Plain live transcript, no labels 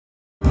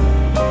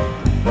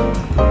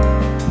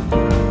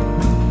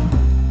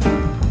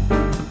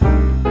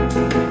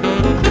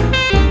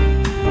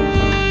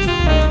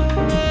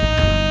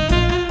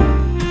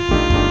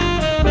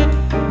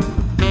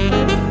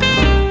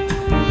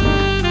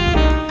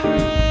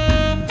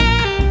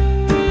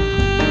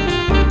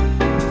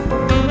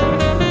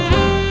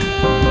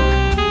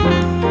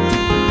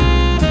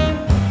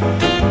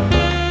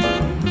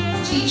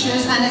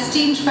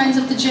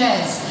friends of the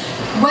jazz,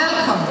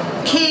 welcome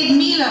Céad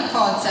Míle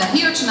Fáilte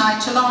here tonight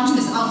to launch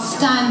this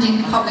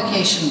outstanding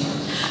publication.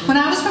 When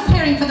I was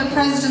preparing for the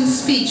President's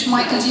speech,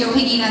 Michael D.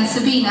 O'Higgins and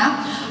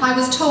Sabina, I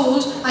was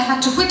told I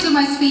had to whittle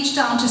my speech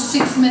down to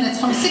 6 minutes,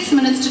 from 6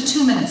 minutes to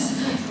 2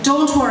 minutes.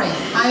 Don't worry,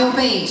 I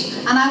obeyed,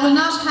 and I will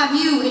not have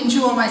you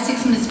endure my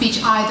 6-minute speech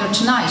either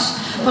tonight.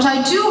 But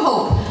I do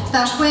hope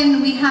that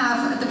when we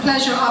have the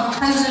pleasure of a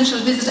presidential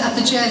visit at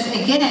the Jazz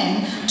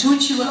again, to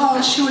which you will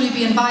all surely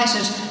be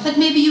invited, that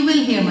maybe you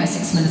will hear my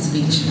 6-minute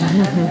speech.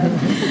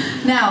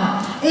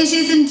 Now, it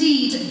is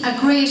indeed a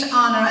great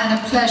honour and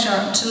a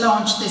pleasure to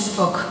launch this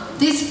book.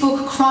 This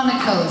book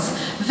chronicles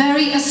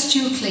very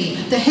astutely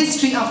the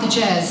history of the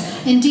Jazz,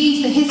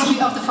 indeed the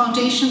history of the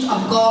foundations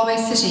of Galway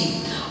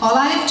City. All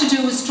I have to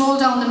do is stroll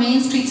down the main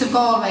streets of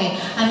Galway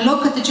and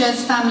look at the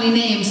Jazz family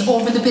names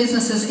over the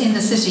businesses in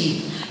the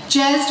city.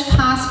 Jazzed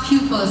past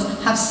pupils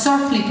have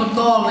certainly put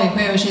Galway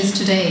where it is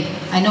today.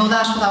 I know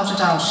that without a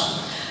doubt.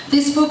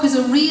 This book is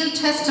a real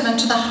testament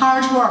to the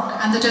hard work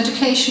and the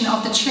dedication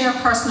of the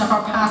chairperson of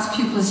our Past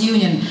Pupils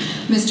Union,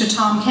 Mr.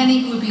 Tom Kenny,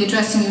 who will be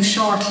addressing you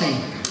shortly.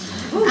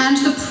 And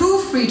the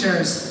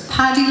proofreaders,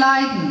 Paddy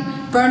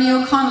Lydon, Bernie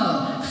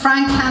O'Connell,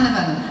 Frank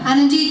Canavan, and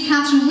indeed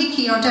Catherine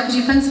Hickey, our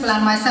Deputy Principal,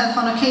 and myself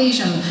on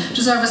occasion,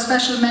 deserve a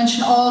special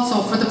mention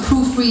also for the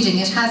proofreading.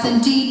 It has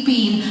indeed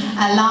been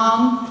a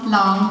long,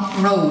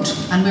 long road,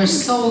 and we're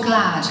so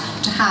glad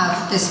to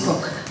have this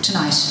book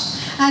tonight.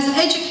 As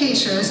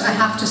educators, I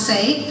have to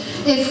say,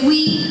 if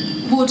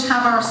we would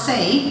have our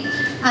say,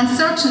 and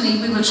certainly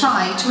we will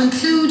try to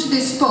include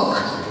this book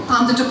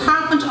on the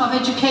Department of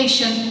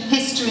Education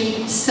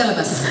History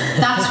syllabus.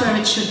 That's where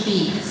it should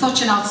be.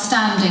 Such an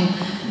outstanding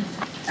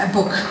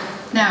book.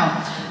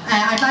 Now,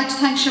 I'd like to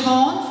thank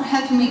Siobhan for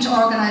helping me to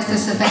organise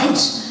this event,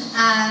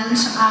 and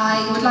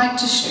I would like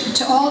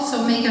to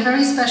also make a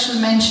very special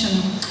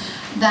mention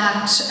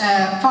that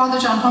Father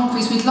John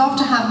Humphreys, we'd love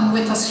to have him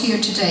with us here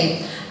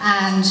today,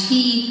 and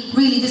he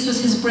really, this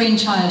was his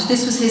brainchild,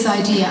 this was his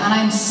idea, and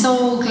I'm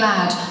so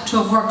glad to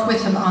have worked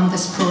with him on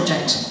this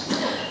project.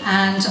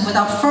 And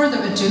without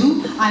further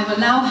ado, I will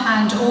now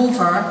hand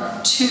over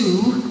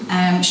to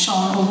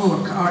Sean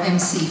O'Rourke, our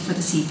MC for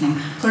this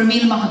evening.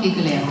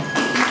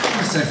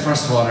 I say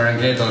first of all,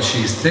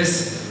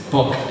 this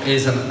book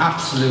is an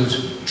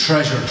absolute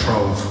treasure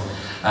trove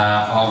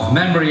of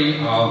memory,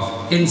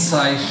 of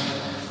insight,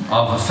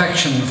 of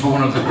affection for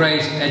one of the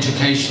great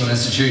educational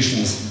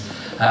institutions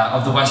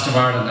of the west of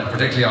Ireland, and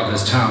particularly of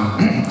this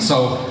town.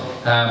 So,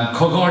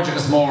 Cogorge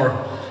is more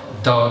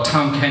the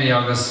Tom Kenny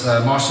agus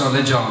Marshall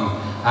Lijon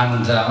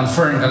and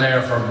Fern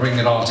Galere for bringing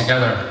it all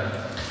together.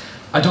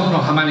 I don't know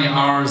how many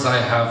hours I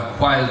have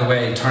whiled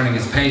away turning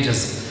its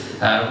pages,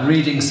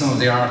 reading some of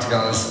the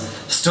articles,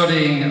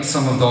 studying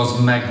some of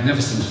those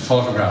magnificent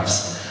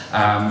photographs,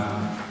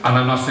 and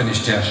I'm not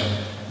finished yet.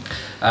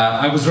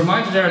 I was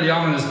reminded early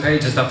on in his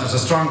pages that there's a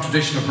strong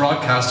tradition of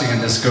broadcasting in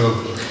this school.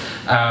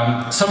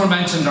 Some are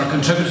mentioned or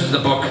contributed to the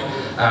book.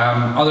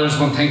 Others,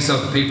 one thinks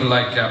of people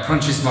like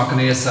Prunchie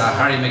Smockaniasa,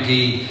 Harry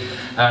McGee,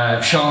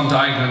 Sean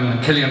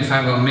Dignan, Killian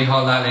Fennell,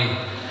 Micheál Lally,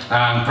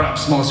 and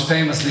perhaps most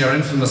famously or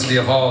infamously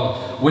of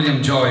all,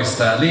 William Joyce,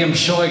 Liam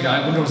Shoiga.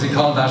 I wonder was he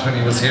called that when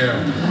he was here,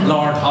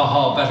 Lord Ha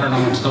Ha, better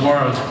known to the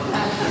world.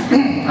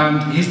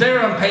 And he's there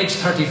on page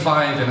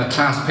 35 in a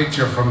class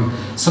picture from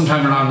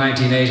sometime around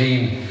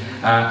 1918.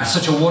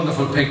 Such a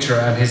wonderful picture,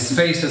 and his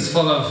face is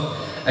full of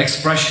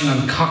expression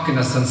and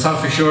cockiness and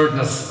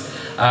self-assuredness.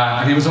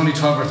 And he was only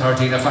 12 or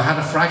 13. If I had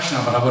a fraction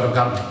of it, I would have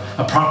got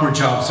a proper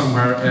job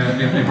somewhere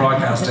in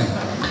broadcasting.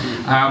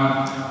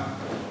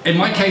 In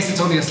my case,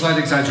 it's only a slight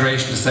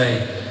exaggeration to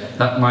say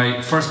that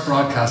my first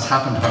broadcast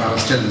happened when I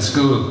was still in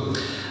school.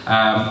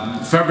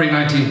 February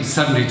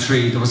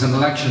 1973, there was an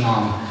election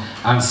on,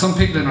 and some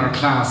people in our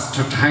class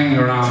took to hanging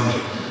around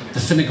the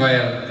Fine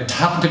Gael. It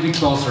happened to be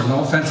closer,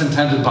 no offence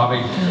intended,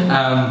 Bobby.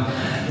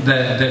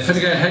 The Fine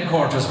Gael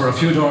headquarters were a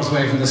few doors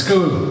away from the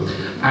school.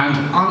 And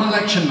on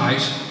election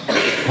night,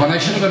 when I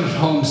should have been at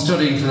home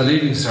studying for the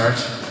Leaving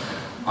Cert,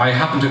 I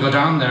happened to go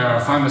down there, or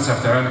find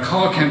myself there, and a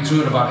call came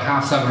through at about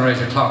 7:30 or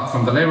 8 o'clock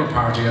from the Labour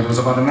Party, and there was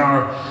about an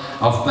hour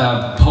of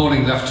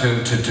polling left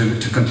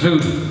to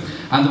conclude.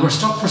 And they were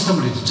stuck for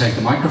somebody to take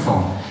the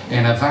microphone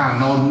in a van,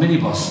 an old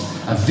minibus,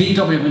 a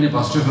VW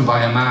minibus driven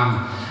by a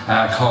man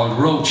called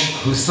Roach,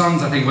 whose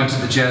sons I think went to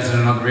the Jazz in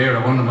another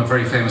era, one of them a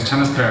very famous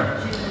tennis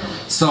player.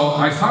 So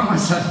I found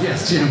myself,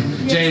 yes,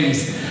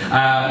 James,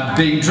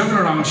 being driven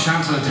around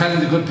Shantle, telling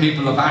the good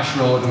people of Ash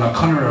Road and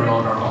O'Connor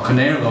Road, or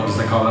O'Connor Road as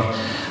they call it,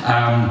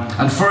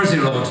 and Fursey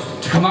Road,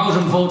 to come out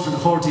and vote for the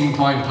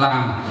 14-point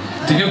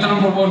plan, to give the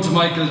number 1 to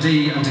Michael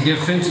D, and to give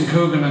Fintan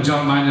Coogan and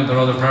John Mannion their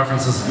other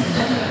preferences.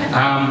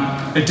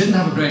 It didn't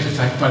have a great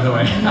effect, by the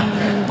way.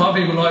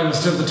 Bobby Malloy was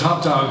still the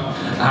top dog,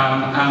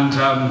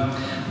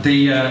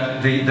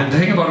 the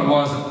thing about it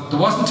was that there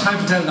wasn't time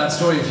to tell that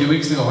story a few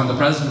weeks ago when the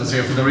President was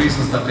here for the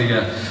reasons that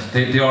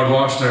the Ard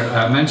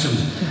Washler mentioned,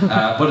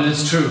 but it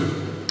is true.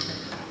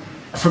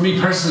 For me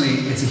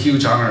personally, it's a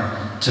huge honour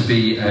to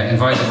be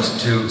invited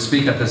to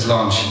speak at this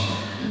launch,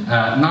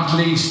 not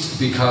least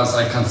because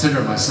I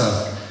consider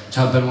myself to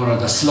have been one of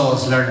the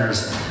slowest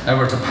learners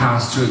ever to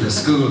pass through the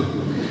school.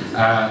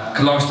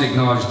 Colossally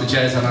acknowledged the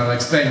Jez, and I'll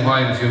explain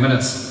why in a few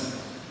minutes.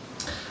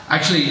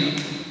 Actually,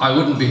 I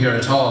wouldn't be here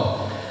at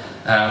all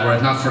were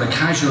it not for a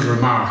casual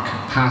remark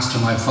passed to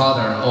my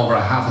father over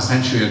half a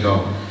century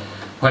ago,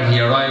 when he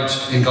arrived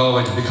in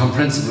Galway to become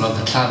principal of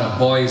the Claddagh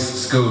Boys'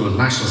 School,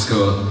 National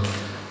School.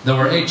 There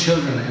were 8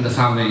 children in the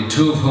family,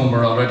 2 of whom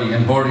were already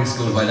in boarding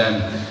school by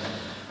then,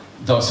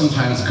 though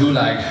sometimes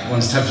gulag,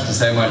 one's tempted to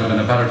say, might have been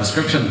a better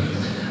description.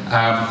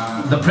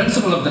 The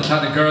principal of the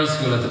Claddagh Girls'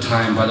 School at the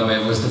time, by the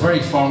way, was the very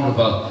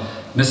formidable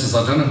Mrs.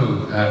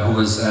 O'Donoghue, who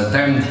was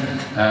then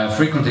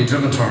frequently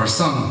driven to her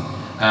son,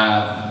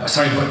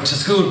 to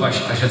school, I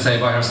should say,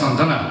 by her son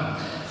Donna.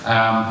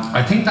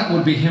 I think that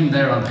would be him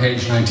there on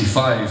page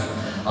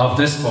 95 of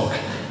this book,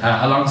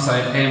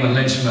 alongside Eamon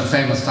Lynch from a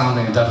famous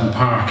founding in Devon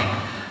Park.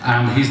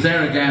 And he's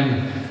there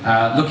again,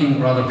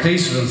 looking rather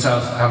pleased with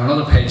himself on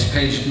another page,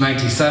 page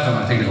 97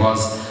 I think it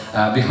was,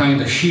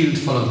 behind a shield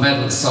full of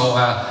medals. So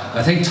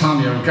I think,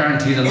 Tom, you're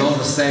guaranteed a load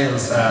of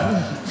sales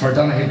for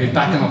Donna. He'd be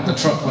backing up the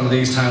truck one of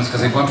these times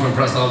because he'd want to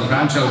impress all the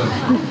grandchildren.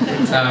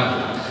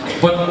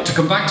 But to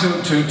come back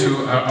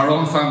to our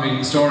own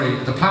family story,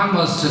 the plan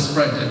was to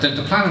spread,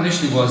 the plan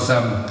initially was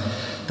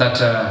that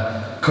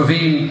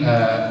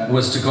Coveen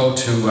was to go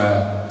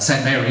to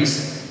St.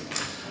 Mary's,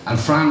 and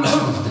Fran was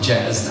going to the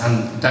Jez,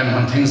 and then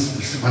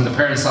when the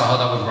parents saw how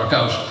that would work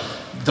out,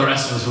 the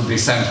rest of us would be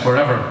sent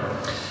wherever.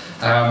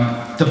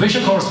 The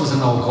Bishop course was a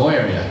no-go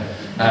area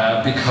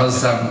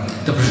because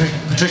the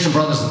Patrician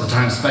brothers at the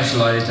time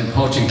specialised in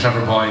poaching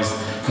clever boys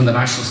from the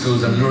national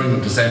schools and luring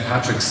them to St.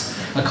 Patrick's,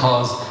 a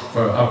cause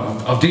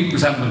of deep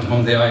resentment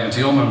among the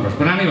INTO members.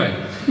 But anyway,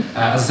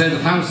 as I say, the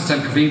plan was to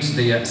send Coveen to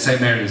the St.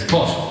 Mary's,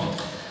 but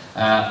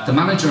the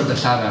manager of the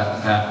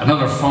Claddagh,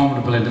 another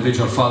formidable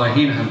individual, Father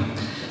Heenan,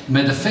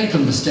 made the fatal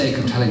mistake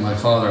of telling my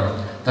father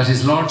that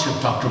his lordship,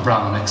 Dr.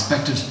 Brown,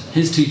 expected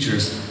his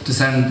teachers to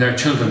send their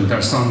children,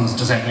 their sons,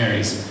 to St.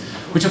 Mary's,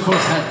 which of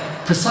course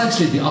had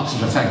precisely the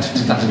opposite effect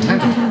to that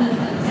intended.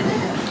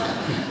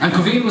 And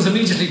Coveen was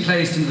immediately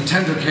placed in the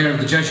tender care of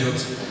the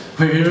Jesuits,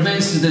 where he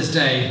remains to this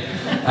day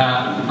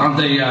on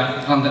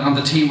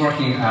the team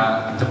working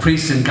the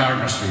priests in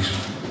Gardner Street.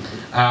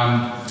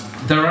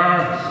 There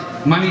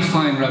are many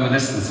fine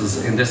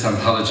reminiscences in this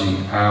anthology,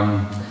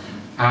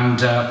 and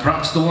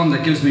perhaps the one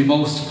that gives me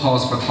most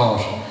pause for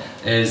thought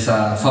is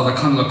Father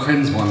Conal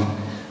Quinn's one.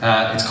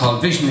 It's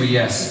called Visionary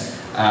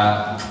Yes,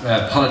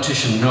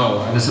 Politician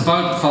No, and it's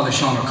about Father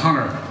Sean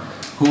O'Connor,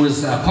 who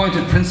was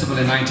appointed principal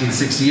in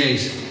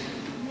 1968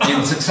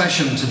 in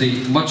succession to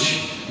the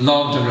much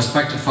loved and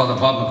respected Father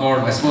Bob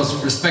McGordon. I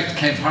suppose respect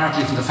came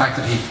partly from the fact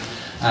that he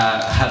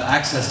had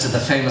access to the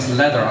famous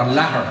leather on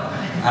latter,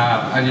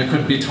 and you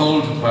could be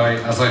told by,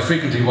 as I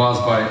frequently was,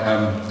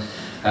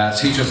 by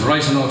teachers,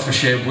 write a note for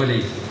Shave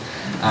Willie.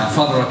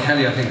 Father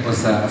O'Kelly, I think,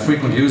 was a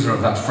frequent user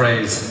of that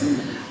phrase.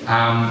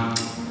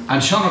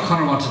 And Sean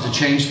O'Connor wanted to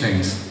change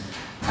things.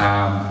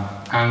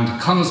 And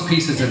Conal's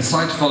piece is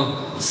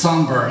insightful,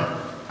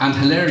 sombre, and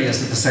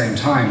hilarious at the same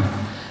time.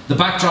 The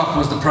backdrop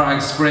was the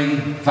Prague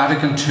Spring,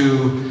 Vatican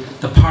II,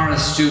 the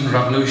Paris Student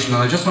Revolution,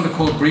 and I just want to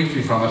quote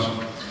briefly from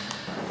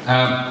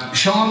it.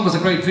 Sean was a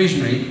great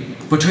visionary,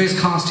 but to his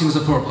cost he was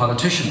a poor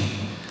politician.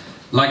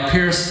 Like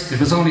Pearse, it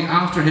was only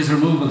after his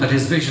removal that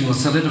his vision was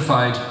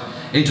solidified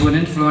into an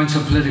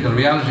influential political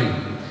reality.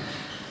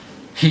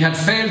 He had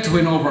failed to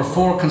win over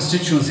 4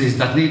 constituencies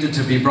that needed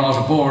to be brought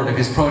aboard if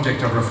his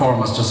project of reform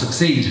was to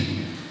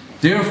succeed.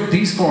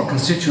 These 4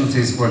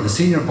 constituencies were the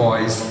senior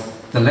boys,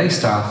 the lay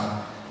staff,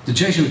 the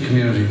Jesuit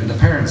community, and the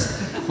parents.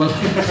 Well,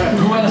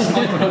 who else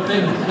might have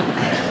been?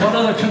 What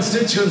other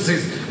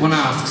constituencies, one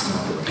asks?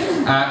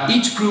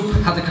 Each group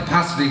had the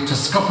capacity to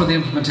scupper the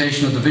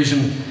implementation of the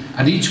vision,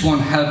 and each one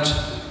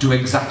helped do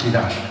exactly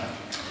that.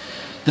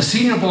 The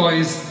senior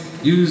boys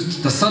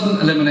used the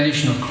sudden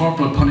elimination of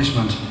corporal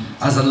punishment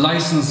as a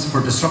license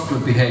for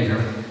disruptive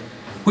behaviour,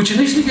 which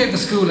initially gave the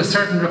school a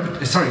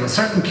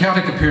certain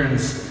chaotic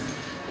appearance.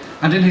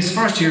 And in his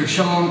first year,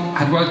 Sean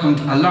had welcomed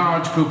a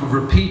large group of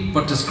repeat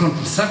but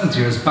disgruntled 7th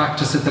years back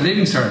to sit the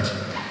Leaving Cert.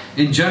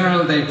 In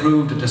general, they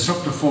proved a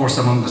disruptive force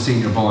among the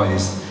senior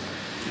boys.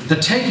 The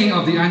taking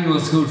of the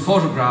annual school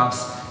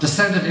photographs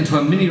descended into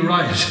a mini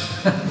riot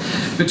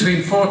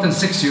between 4th and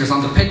 6th years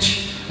on the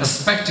pitch, a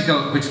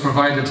spectacle which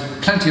provided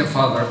plenty of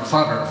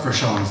fodder for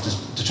Sean's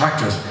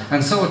detractors.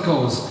 And so it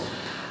goes.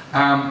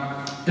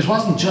 It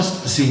wasn't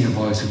just the senior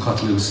boys who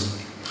cut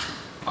loose.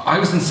 I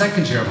was in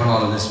 2nd year when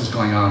all of this was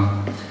going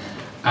on,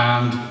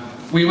 and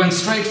we went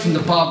straight from the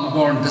Bob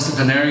McGordon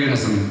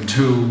disciplinarianism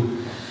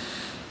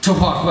to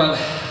what? Well,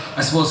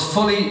 I suppose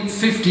fully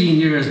 15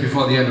 years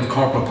before the end of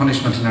corporal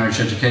punishment in Irish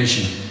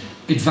education,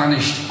 it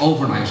vanished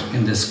overnight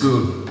in this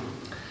school.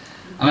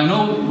 And I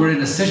know we're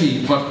in a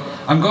city, but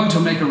I'm going to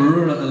make a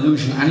rural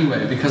allusion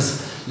anyway,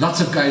 because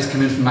lots of guys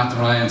came in from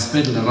Athenry and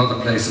Spiddle and other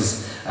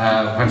places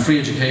when free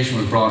education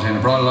was brought in.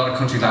 It brought a lot of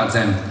country lads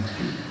in.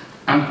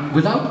 And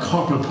without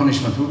corporal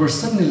punishment, we were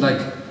suddenly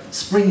like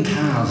spring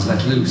calves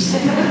let loose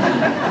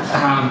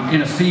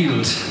in a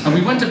field. And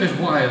we went a bit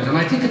wild, and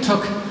I think it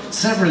took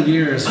several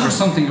years for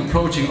something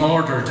approaching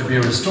order to be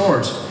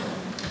restored.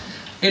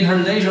 In her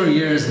later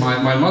years,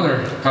 my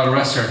mother, God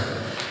rest her,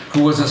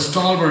 who was a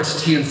stalwart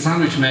tea and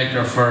sandwich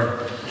maker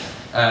for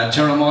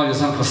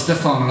Jeremiah's uncle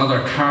Stefan and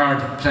other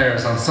card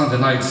players on Sunday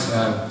nights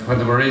when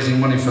they were raising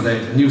money for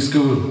the new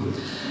school.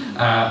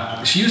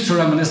 She used to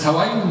reminisce how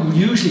I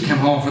usually came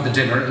home for the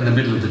dinner in the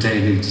middle of the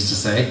day, needless to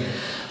say,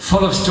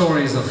 full of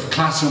stories of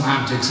classroom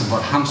antics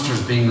about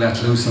hamsters being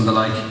let loose and the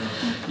like,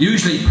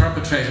 usually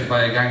perpetrated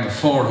by a gang of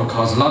four who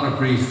caused a lot of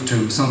grief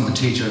to some of the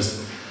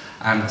teachers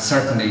and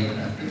certainly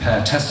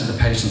tested the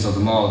patience of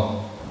them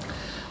all.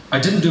 I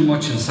didn't do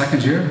much in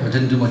second year, I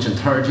didn't do much in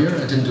third year,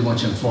 I didn't do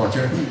much in fourth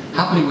year.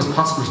 Happily it was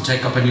possible to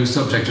take up a new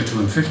subject or two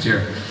in fifth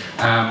year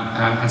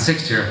and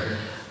sixth year.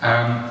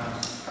 And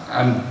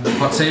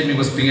what saved me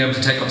was being able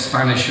to take up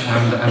Spanish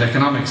and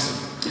economics.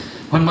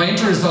 When my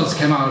inter results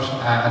came out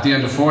at the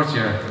end of fourth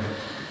year,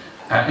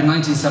 in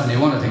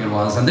 1971 I think it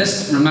was, and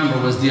this, remember,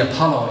 was the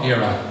Apollo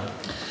era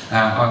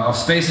of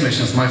space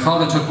missions. My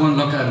father took one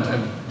look at,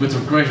 with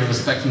greater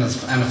respect and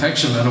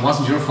affection, and it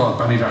wasn't your fault,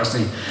 Barney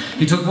Darcy.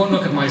 He took one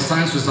look at my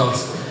science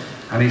results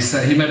and he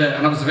said, he made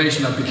an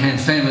observation that became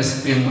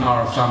famous in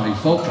our family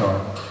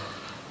folklore.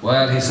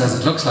 Well, he says,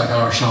 it looks like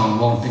our Sean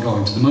won't be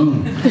going to the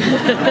moon.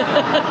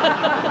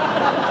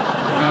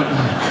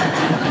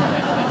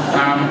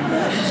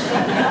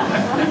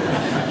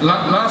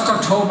 Last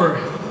October,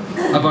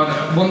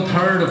 about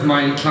 1/3 of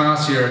my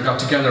class here got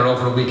together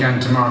over a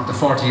weekend to mark the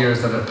 40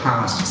 years that had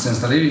passed since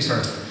the Leaving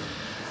Cert.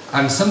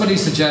 And somebody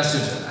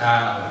suggested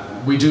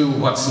we do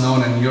what's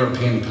known in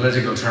European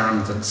political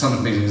terms at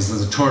summit meetings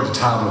as a tour de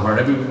table, where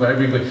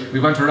everybody, we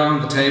went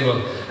around the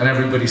table and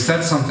everybody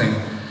said something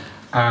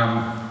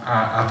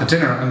at the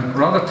dinner, and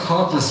rather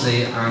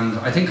thoughtlessly and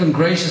I think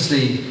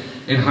ungraciously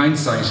in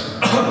hindsight,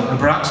 and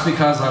perhaps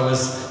because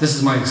this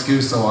is my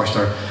excuse, so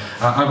Oster,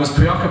 I was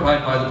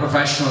preoccupied by the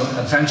professional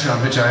adventure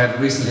on which I had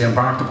recently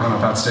embarked upon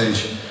at that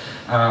stage.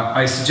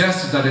 I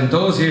suggested that in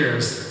those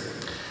years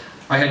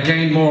I had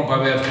gained more by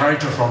way of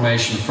character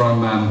formation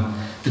from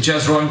the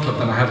Jazz Rowing Club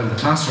than I had in the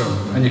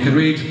classroom, and you can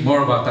read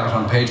more about that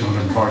on page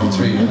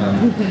 143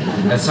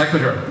 at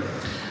Sequitur.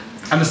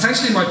 And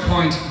essentially my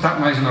point that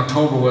night in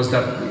October was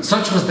that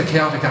such was the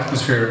chaotic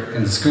atmosphere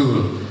in the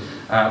school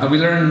that we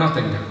learned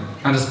nothing,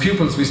 and as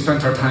pupils we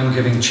spent our time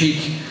giving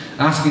cheek,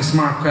 asking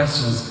smart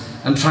questions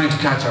and trying to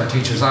catch our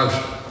teachers out.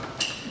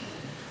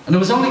 And it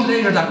was only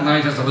later that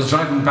night, as I was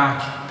driving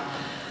back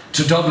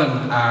to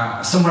Dublin,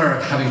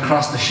 somewhere having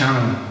crossed the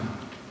Shannon,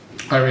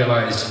 I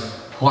realised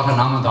what an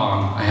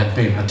Amadon I had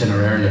been at dinner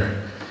earlier.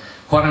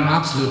 What an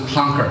absolute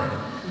plonker.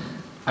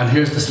 And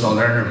here's the slow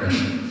learner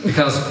bit.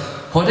 Because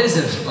what is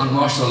it on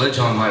Marshall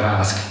Religion, I might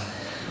ask?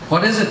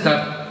 What is it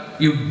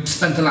that you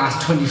spent the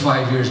last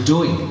 25 years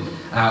doing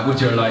with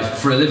your life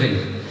for a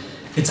living?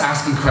 It's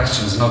asking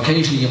questions, and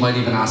occasionally you might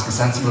even ask a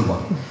sensible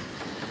one.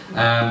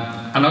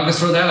 And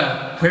August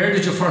Rodella, where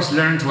did you first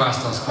learn to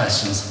ask those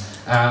questions?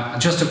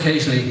 Just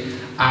occasionally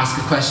ask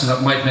a question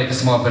that might make a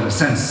small bit of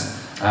sense,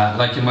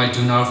 like you might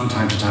do now from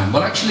time to time.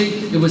 Well,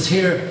 actually, it was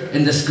here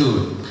in the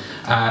school,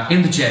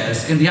 in the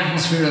jazz, in the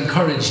atmosphere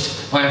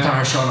encouraged by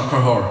Antahar Sean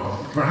O'Curhor.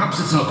 Perhaps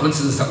it's no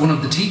coincidence that one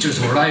of the teachers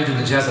who arrived in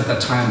the jazz at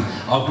that time,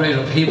 of great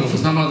upheaval,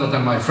 was none other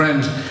than my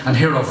friend and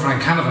hero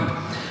Frank Canavan,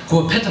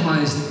 who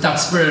epitomised that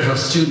spirit of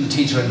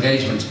student-teacher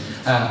engagement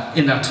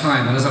in that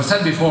time. And as I've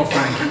said before,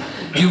 Frank,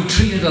 you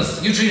treated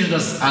us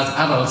as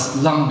adults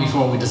long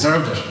before we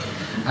deserved it.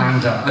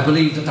 And I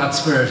believe that that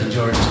spirit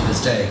endures to this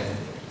day.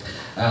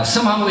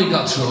 Somehow we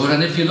got through it,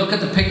 and if you look at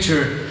the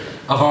picture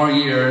of our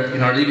year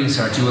in our Leaving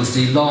Cert, you will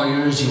see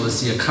lawyers, you will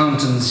see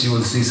accountants, you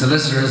will see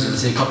solicitors, you'll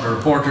see a couple of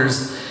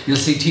reporters, you'll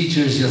see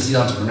teachers, you'll see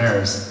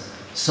entrepreneurs.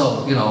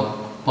 So, you know,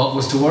 what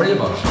was to worry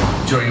about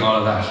during all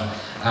of that?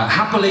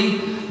 Happily,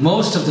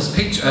 most of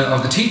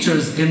the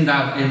teachers in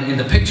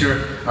the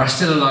picture are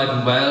still alive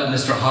and well.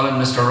 Mr.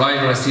 Holland, Mr.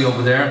 Ryder, I see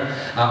over there,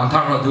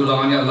 Antahar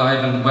Dulanya,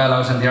 alive and well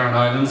out in the Aran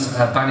Islands,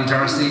 Banny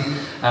Darcy,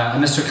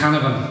 and Mr.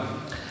 Canavan.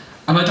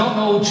 And I don't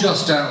know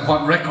just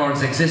what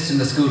records exist in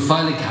the school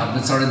filing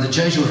cabinets or in the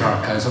Jesuit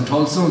archives. I'm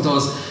told some of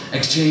those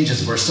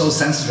exchanges were so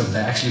sensitive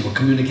they actually were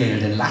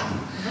communicated in Latin.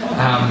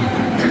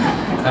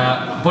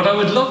 But I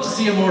would love to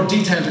see a more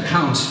detailed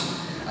account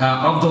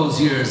of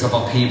those years of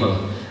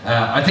upheaval.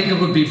 I think it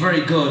would be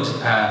very good,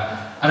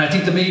 and I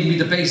think that may be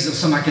the basis of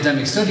some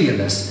academic study in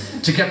this,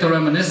 to get the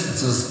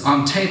reminiscences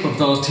on tape of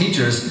those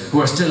teachers who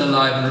are still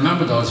alive and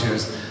remember those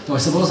years. Though I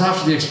suppose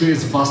after the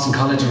experience of Boston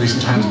College in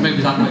recent times,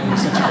 maybe that might be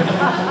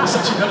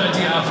such a good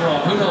idea after all,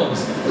 who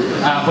knows.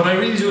 But I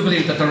really do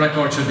believe that the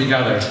record should be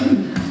gathered.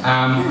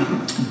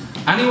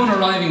 Anyone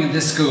arriving in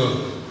this school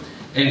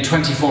in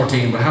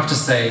 2014 would have to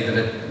say that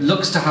it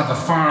looks to have a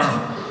far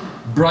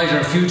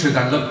brighter future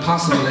than looked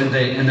possible in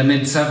the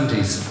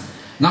mid-70s.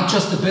 Not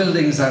just the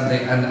buildings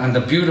and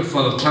the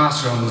beautiful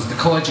classrooms, the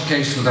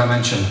co-educational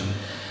dimension.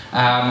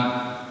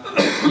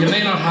 You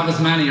may not have as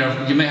many, or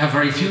you may have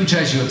very few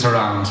Jesuits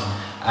around,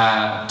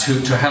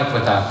 to help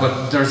with that.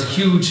 But there's a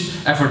huge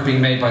effort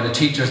being made by the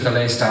teachers, the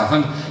lay staff,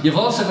 and you've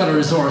also got a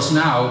resource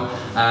now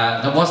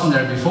that wasn't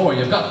there before.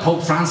 You've got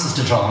Pope Francis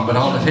to draw on with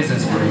all of his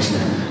inspiration.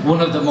 One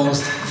of the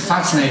most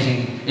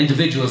fascinating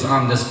individuals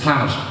on this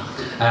planet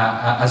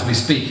as we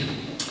speak.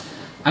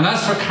 And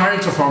as for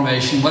character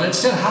formation, well, it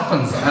still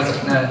happens.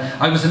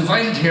 I was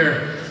invited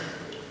here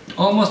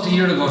almost a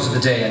year ago to the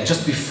day,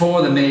 just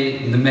before the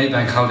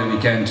Maybank holiday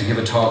weekend, to give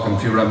a talk on a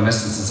few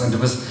reminiscences, and it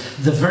was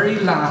the very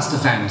last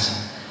event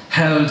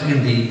held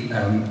in the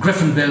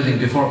Griffin building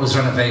before it was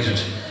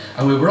renovated.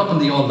 And we were up in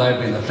the old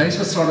library, and the place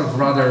was sort of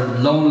rather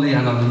lonely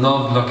and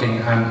unloved looking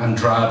and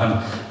drab,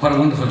 and what a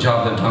wonderful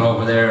job they've done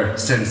over there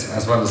since,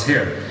 as well as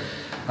here.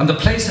 And the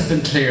place had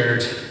been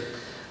cleared,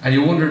 and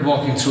you wondered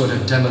walking through it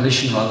if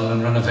demolition rather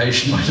than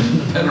renovation might have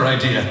been a better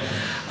idea.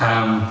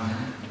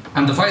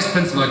 And the Vice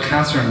Principal,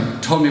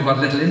 Catherine, told me about a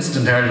little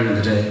incident earlier in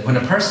the day when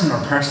a person or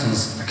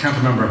persons, I can't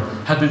remember,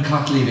 had been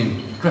caught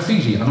leaving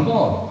graffiti on a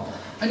wall.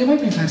 And you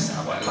might be inclined to say,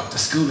 oh, well, look, the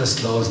school is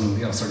closed and,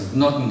 you know, sort of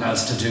nothing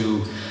else to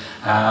do.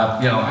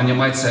 You know, and you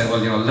might say,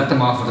 well, you know, let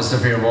them off with a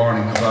severe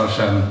warning about,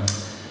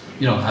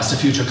 you know, as to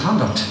future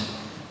conduct.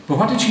 But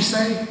what did she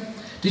say?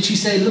 Did she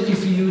say, lucky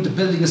for you, the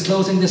building is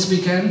closing this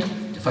weekend?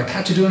 If I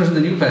catch you doing it in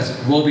the new place,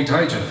 woe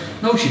betide you.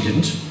 No, she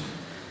didn't.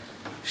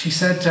 She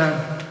said,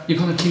 you're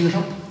going to clean it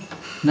up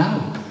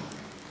now.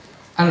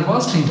 And it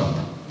was cleaned up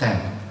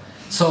then.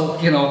 So,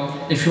 you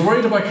know, if you're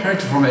worried about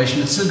character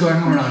formation, it's still going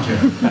on around here.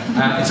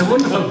 It's a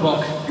wonderful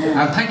book,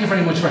 and thank you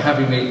very much for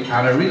having me, and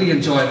I really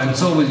enjoy it, and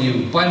so will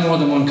you. Buy more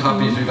than one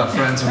copy if you've got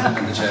friends who are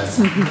in the jazz.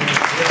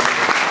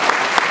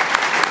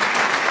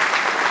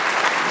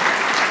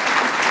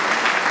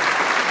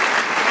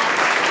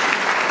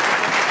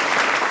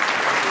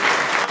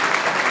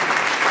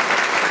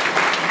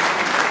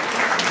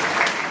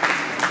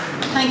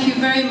 Thank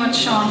you very much,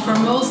 Sean, for a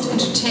most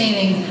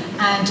entertaining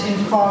and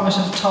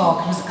informative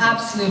talk. It was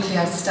absolutely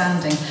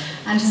outstanding.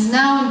 And it is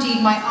now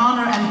indeed my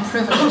honour and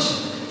privilege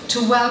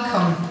to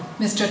welcome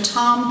Mr.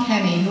 Tom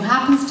Kenny, who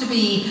happens to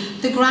be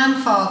the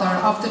grandfather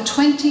of the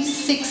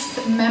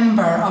 26th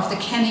member of the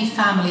Kenny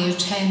family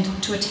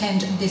to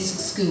attend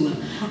this school,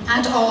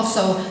 and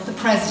also the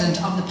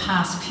president of the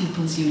Past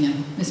Pupils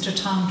Union. Mr.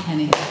 Tom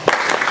Kenny.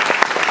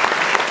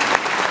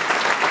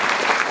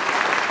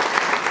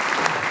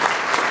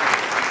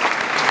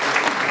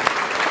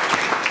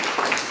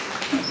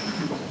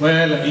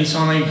 Well, is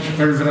annig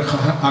urfyrach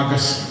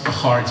agus a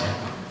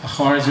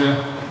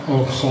cháirde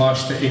ó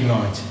chláiste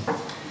ignáid.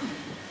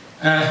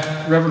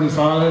 Reverend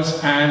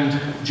Fathers and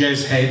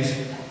Jez Heads,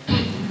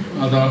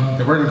 although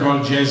they weren't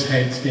called Jez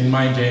Heads in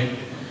my day,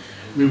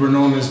 we were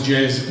known as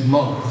Jez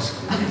Mugs.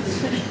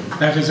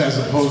 That is as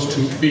opposed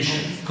to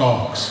Bish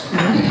Gogs.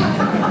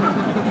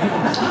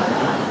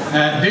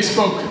 This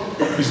book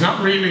is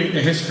not really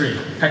a history,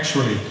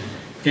 actually.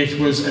 It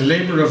was a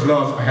labour of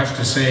love, I have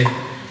to say,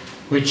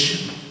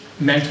 which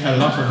meant a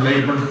lot of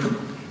labour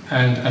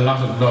and a lot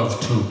of love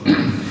too.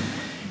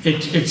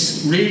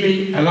 It's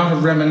really a lot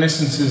of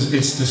reminiscences.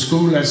 It's the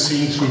school as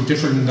seen through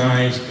different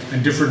eyes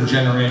and different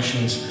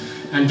generations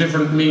and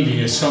different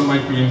media. Some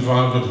might be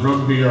involved with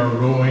rugby or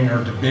rowing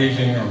or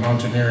debating or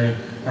mountaineering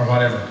or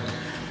whatever.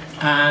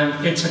 And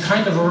it's a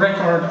kind of a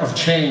record of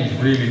change,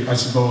 really, I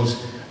suppose.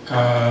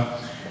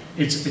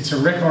 It's a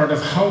record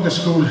of how the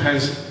school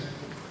has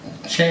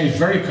changed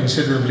very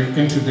considerably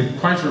into the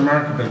quite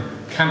remarkable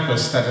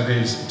campus that it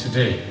is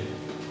today.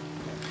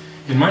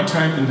 In my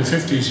time in the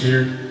 50s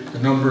here, the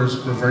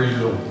numbers were very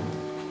low.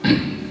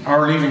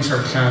 Our Leaving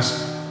Cert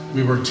class,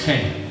 we were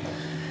 10.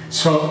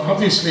 So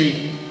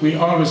obviously we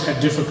always had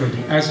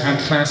difficulty, as had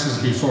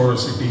classes before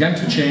us. It began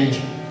to change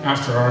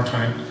after our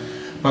time,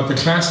 but the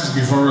classes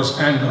before us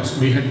and us,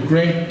 we had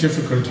great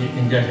difficulty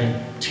in getting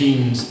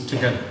teams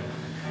together.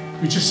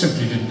 We just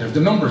simply didn't have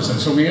the numbers, and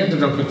so we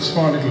ended up with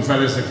small little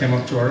fellas that came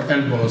up to our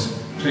elbows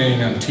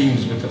playing on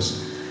teams with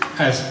us,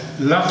 as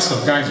lots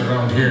of guys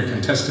around here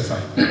can testify.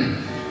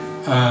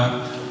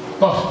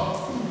 But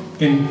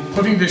in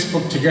putting this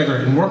book together,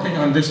 in working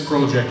on this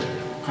project,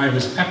 I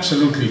was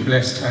absolutely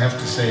blessed, I have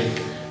to say,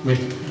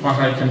 with what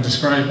I can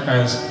describe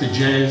as the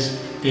Jazz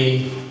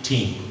A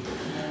team.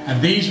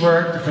 And these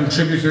were the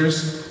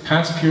contributors,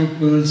 past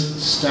pupils,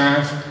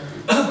 staff,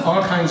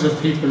 all kinds of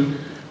people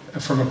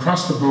from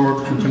across the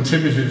board who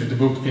contributed to the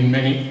book in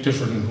many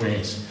different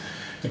ways.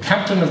 The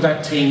captain of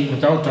that team,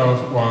 without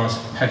doubt, was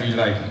Paddy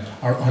Lydon,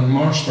 or An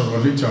Máiste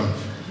Religion.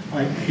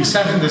 He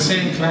sat in the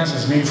same class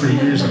as me for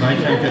years, and I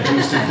can't get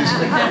used to this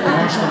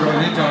Máiste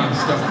Religion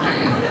stuff.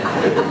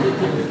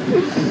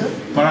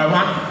 But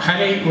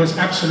Paddy was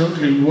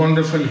absolutely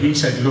wonderful. He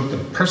said, look, the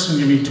person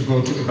you need to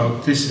go to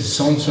about this is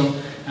so-and-so,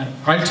 and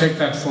I'll take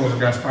that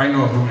photograph. I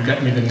know who will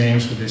get me the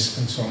names for this,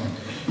 and so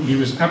on. He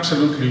was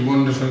absolutely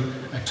wonderful,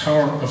 a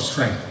tower of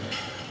strength.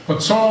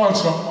 But so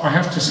also, I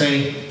have to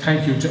say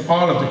thank you to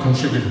all of the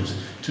contributors,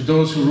 to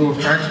those who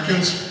wrote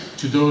articles,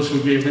 to those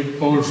who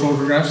gave old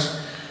photographs,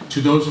 to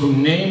those who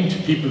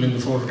named people in the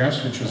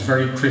photographs, which was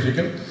very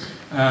critical.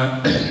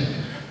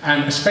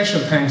 And a special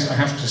thanks, I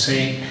have to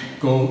say,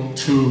 go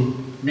to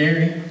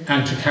Mary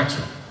and to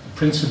Catherine, the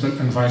principal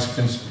and vice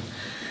principal,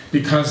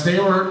 because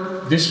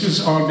this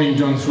was all being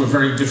done through a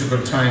very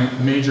difficult time,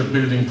 a major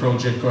building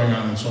project going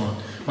on and so on.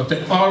 But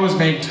they always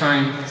made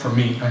time for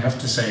me, I have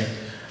to say,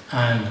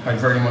 and I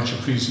very much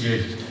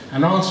appreciate it.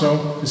 And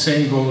also, the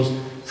same goes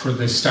for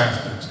the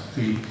staff,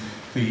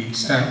 the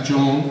staff,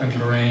 Joan and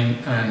Lorraine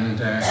and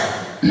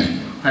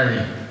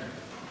Irene.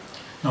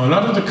 Now, a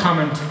lot of the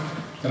comment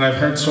that I've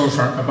heard so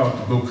far about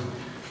the book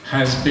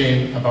has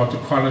been about the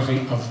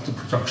quality of the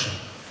production.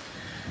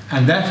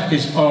 And that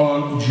is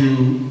all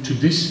due to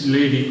this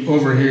lady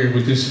over here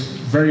with this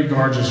very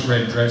gorgeous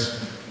red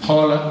dress,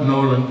 Paula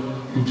Nolan,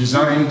 who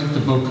designed the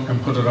book and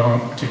put it all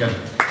together.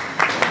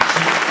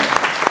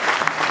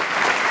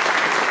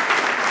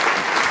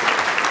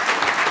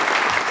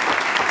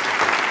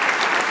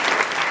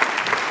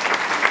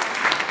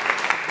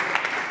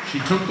 She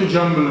took the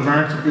jumble of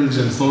articles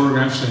and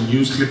photographs and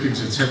news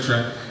clippings,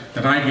 etc.,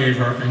 that I gave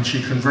her, and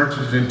she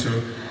converted it into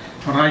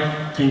what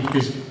I think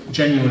is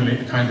genuinely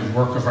a kind of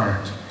work of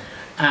art.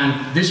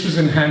 And this was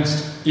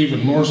enhanced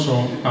even more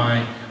so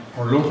by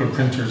our local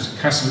printers,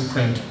 Castle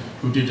Print,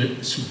 who did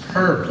a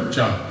superb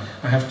job,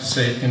 I have to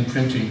say, in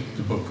printing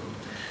the book.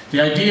 The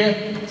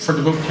idea for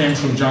the book came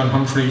from John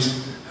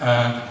Humphreys,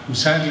 who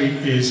sadly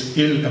is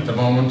ill at the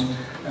moment,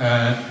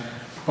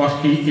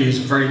 but he is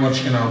very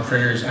much in our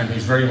prayers and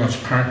he's very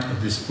much part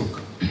of this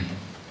book.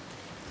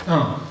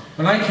 Now,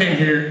 when I came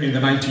here in the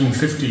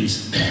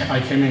 1950s, I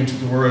came into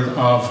the world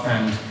of,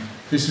 and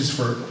this is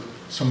for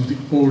some of the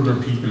older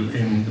people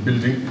in the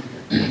building,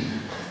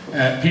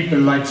 people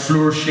like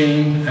Fleur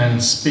Sheen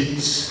and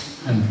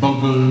Spitz and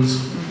Bubbles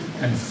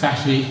and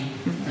Fatty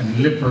and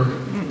Lipper,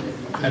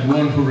 and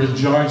one who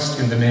rejoiced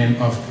in the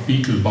name of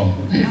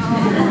Beetlebum.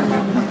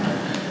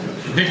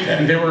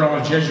 And they were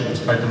all Jesuits,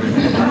 by the way.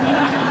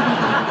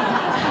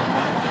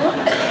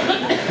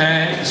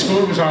 The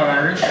school was all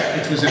Irish.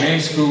 It was an A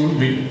school.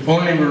 We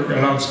only were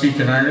allowed to speak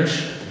in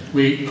Irish.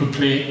 We could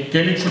play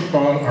Gaelic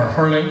football or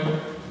hurling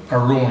or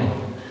rowing.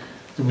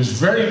 There was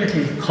very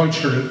little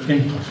cultural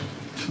input,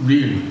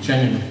 really,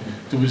 genuinely.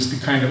 There was the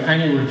kind of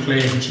annual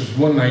play, which was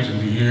one night in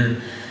the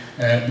year.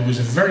 There was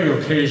a very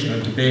occasional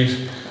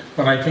debate,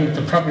 but I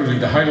think probably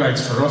the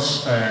highlights for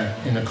us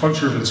in a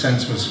cultural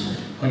sense was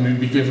when we'd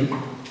be given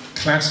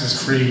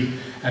classes free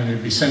and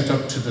we'd be sent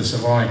up to the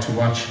Savoy to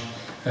watch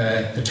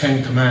the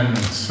Ten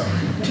Commandments or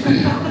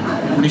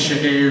Misha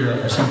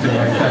Eira or something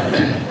like that.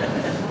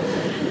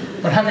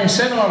 But having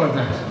said all of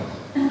that,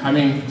 I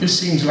mean, this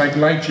seems like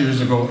light years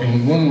ago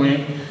in one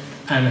way,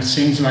 and it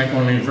seems like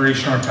only a very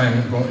short time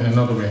ago in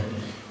another way.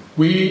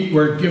 We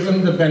were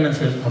given the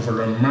benefit of a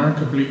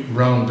remarkably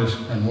rounded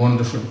and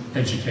wonderful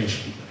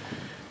education,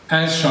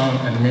 as Sean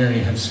and Mary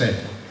have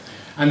said.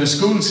 And the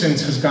school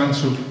since has gone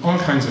through all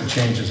kinds of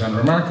changes, and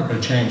remarkable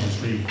changes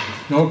really.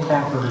 No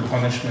corporal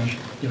punishment,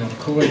 you know,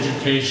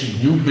 co-education,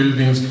 new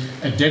buildings,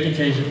 a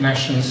dedicated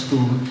national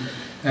school,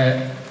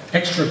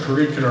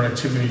 extracurricular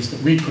activities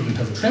that we couldn't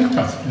have dreamt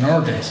of in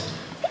our days.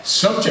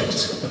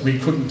 Subjects that we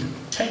couldn't,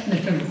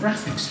 technical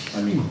graphics,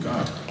 I mean,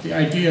 God, the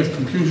idea of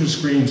computer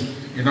screens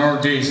in our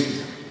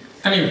days.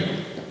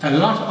 Anyway, a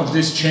lot of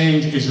this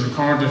change is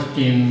recorded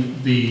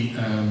in the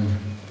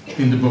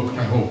book,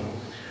 I hope.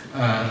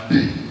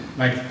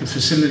 Like the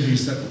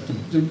facilities,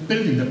 the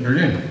building that we're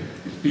in,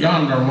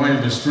 beyond our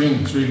wildest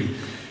dreams, really.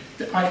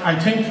 I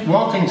think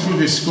walking through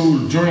this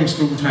school during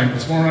school time,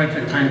 it's more like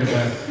a kind of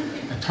a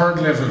third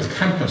level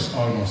campus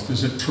almost.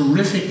 There's a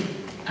terrific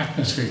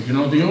atmosphere. You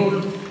know, the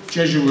old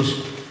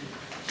Jesuit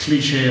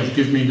cliche of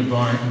give me the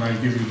boy and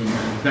I'll give you the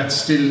man, that's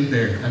still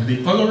there. And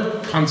the other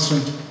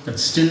constant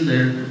that's still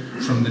there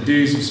from the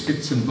days of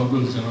Spitz and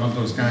Bubbles and all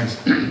those guys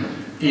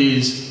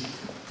is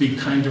the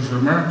kind of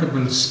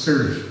remarkable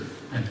spirit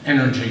and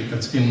energy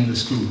that's in the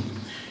school.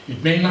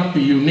 It may not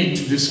be unique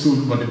to this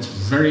school, but it's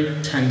very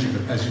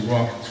tangible as you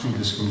walk through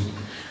the school.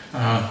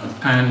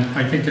 And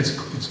I think it's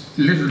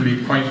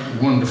literally quite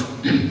wonderful,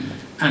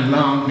 and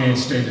long may it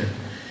stay there.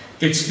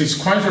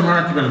 It's quite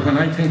remarkable when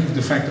I think of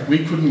the fact that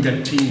we couldn't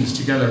get teams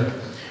together,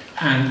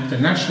 and the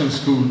national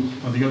school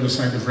on the other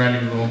side of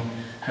Raleigh Road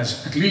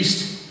has at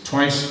least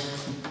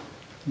twice,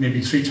 maybe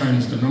 3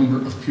 times the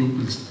number of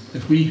pupils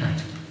that we had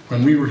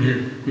when we were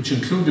here, which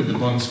included the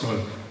Bun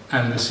School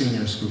and the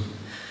senior school.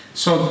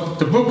 So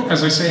the book,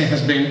 as I say,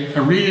 has been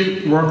a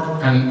real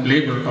work and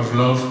labour of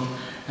love.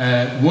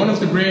 One of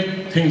the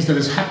great things that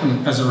has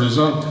happened as a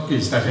result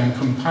is that in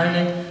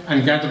compiling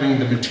and gathering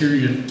the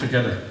material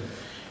together,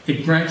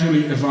 it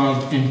gradually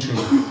evolved into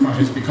what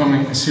is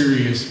becoming a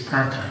serious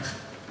archive.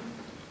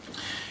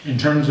 In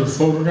terms of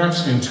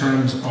photographs, in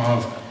terms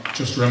of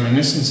just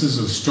reminiscences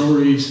of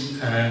stories,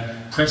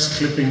 press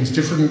clippings,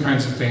 different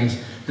kinds of things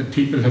that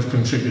people have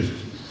contributed.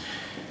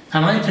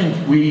 And I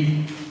think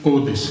we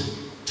owe this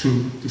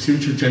to the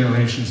future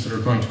generations that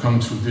are going to come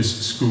through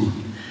this school.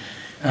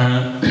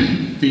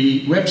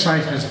 The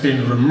website has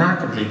been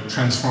remarkably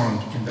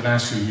transformed in the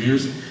last few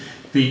years.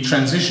 The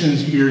transition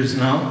years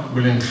now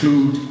will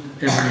include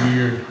every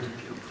year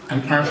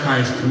an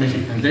archive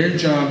committee, and their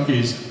job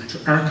is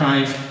to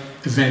archive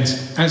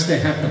events as they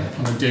happen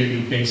on a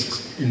daily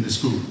basis in the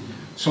school.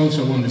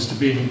 so-and-so won this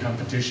debating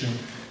competition,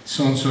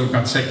 so-and-so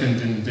got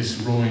second in this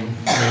rowing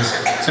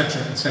race,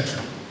 etc.,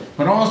 etc.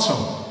 But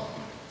also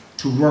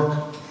to work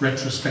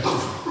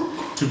retrospectively,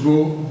 to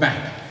go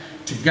back,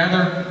 to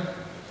gather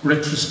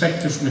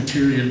retrospective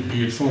material,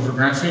 be it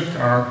photographic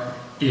or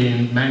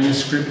in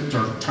manuscript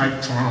or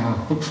typed form or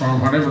book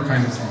form, whatever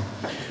kind of form.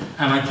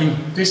 And I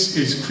think this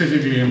is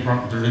critically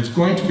important. There is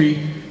going to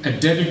be a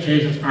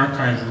dedicated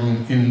archive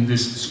room in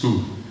this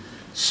school.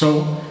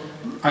 So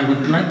I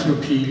would like to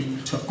appeal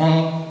to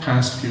all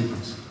past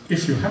pupils,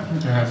 if you happen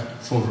to have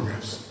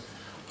photographs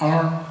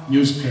or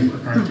newspaper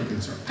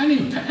articles or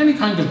any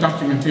kind of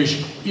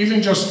documentation,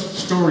 even just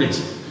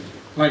stories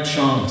like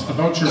Sean's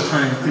about your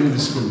time in the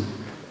school,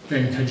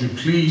 then could you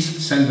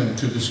please send them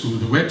to the school.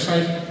 The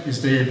website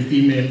is there, the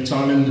email, it's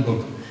all in the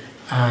book.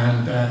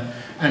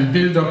 And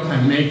build up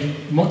and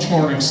make much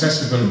more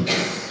accessible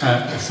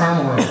a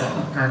far more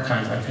important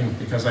archive, I think,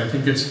 because I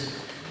think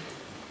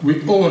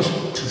we owe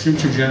it to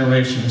future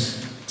generations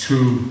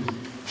to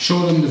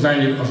show them the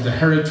value of the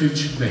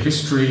heritage, the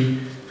history,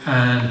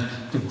 and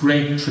the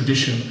great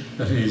tradition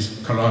that is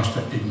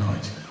Coláiste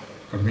Ignite.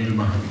 Cormil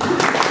Mahan.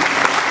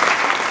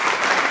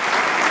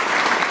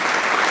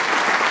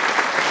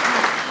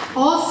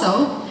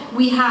 Also,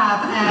 we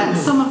have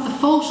some of the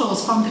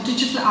photos from the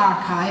digital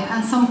archive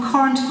and some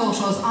current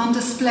photos on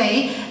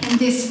display in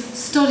this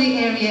study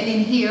area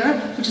in here,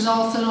 which is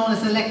also known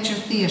as the lecture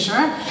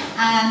theatre.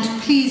 And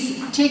please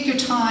take your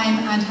time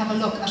and have a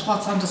look at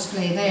what's on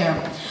display there.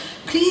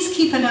 Please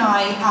keep an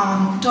eye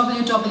on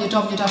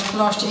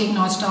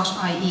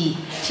www.coláisteignite.ie.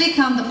 Click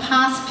on the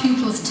Past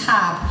Pupils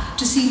tab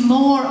to see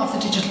more of the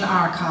digital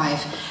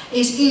archive.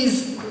 It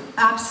is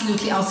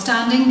absolutely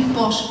outstanding,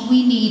 but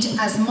we need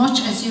as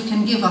much as you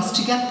can give us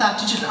to get that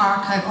digital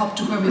archive up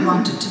to where we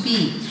want it to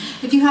be.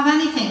 If you have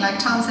anything, like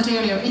Tom said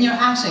earlier, in your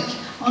attic,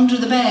 under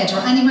the bed or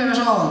anywhere at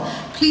all,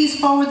 please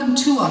forward them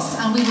to us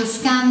and we will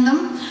scan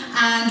them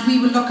and we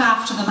will look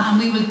after them and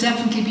we will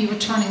definitely be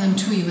returning them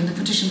to you in the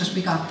condition that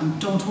we got them.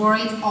 Don't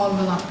worry, all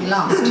will not be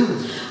lost.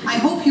 I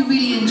hope you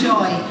really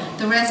enjoy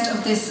the rest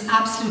of this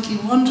absolutely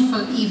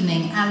wonderful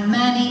evening and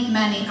many,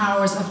 many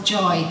hours of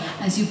joy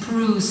as you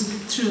peruse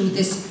through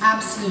this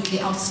absolutely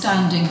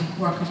outstanding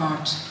work of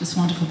art, this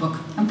wonderful book.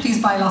 And please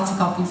buy lots of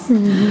copies.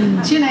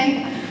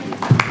 Sinead.